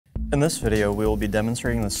In this video, we will be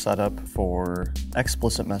demonstrating the setup for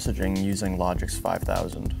explicit messaging using Logix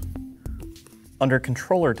 5000. Under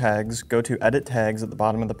controller tags, go to Edit Tags at the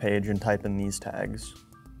bottom of the page and type in these tags: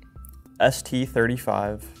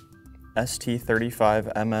 ST35,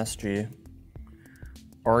 ST35 MSG,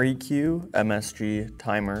 REQ MSG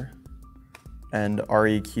timer, and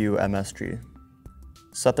REQ MSG.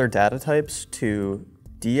 Set their data types to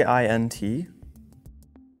DINT,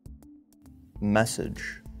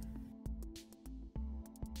 message,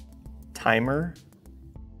 timer,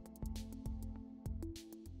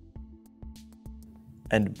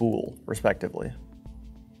 and bool, respectively.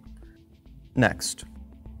 Next,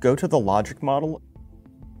 go to the logic model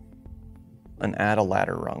and add a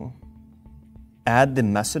ladder rung. Add the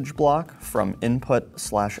message block from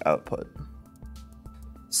input/output.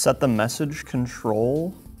 Set the message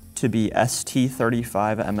control to be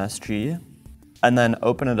ST35 MSG, and then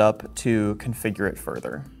open it up to configure it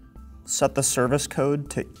further. Set the service code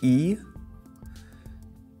to E,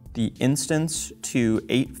 the instance to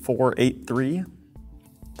 8483,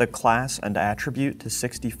 the class and attribute to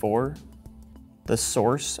 64, the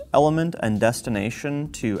source element and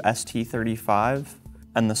destination to ST35,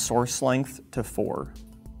 and the source length to 4.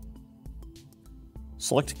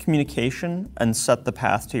 Select communication and set the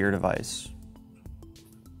path to your device.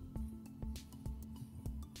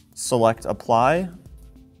 Select apply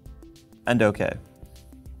and OK.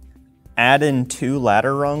 Add in 2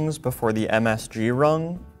 ladder rungs before the MSG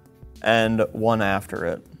rung and 1 after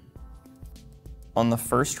it. On the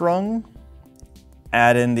first rung,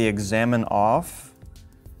 add in the examine off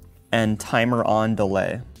and timer on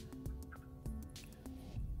delay.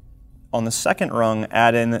 On the second rung,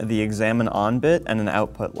 add in the examine on bit and an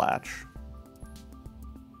output latch.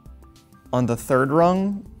 On the third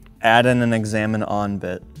rung, add in an examine on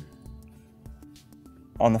bit.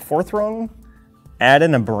 On the fourth rung, add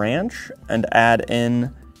in a branch and add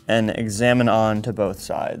in an examine on to both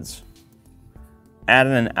sides. Add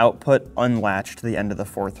in an output unlatch to the end of the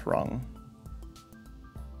fourth rung.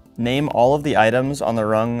 Name all of the items on the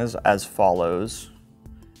rungs as follows.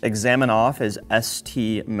 Examine off is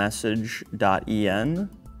stmessage.en.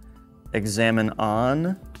 Examine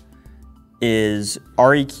on is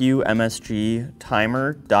req msg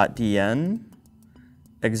timer.dn.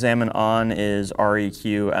 Examine on is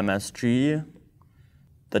req msg.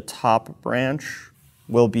 The top branch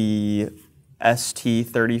will be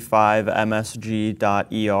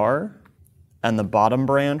st35msg.er, and the bottom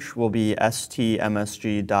branch will be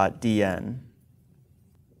stmsg.dn.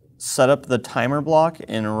 Set up the timer block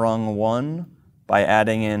in rung 1 by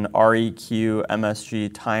adding in req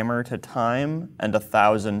msg timer to time and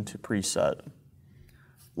 1000 to preset.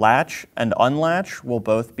 Latch and unlatch will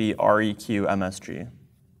both be req msg.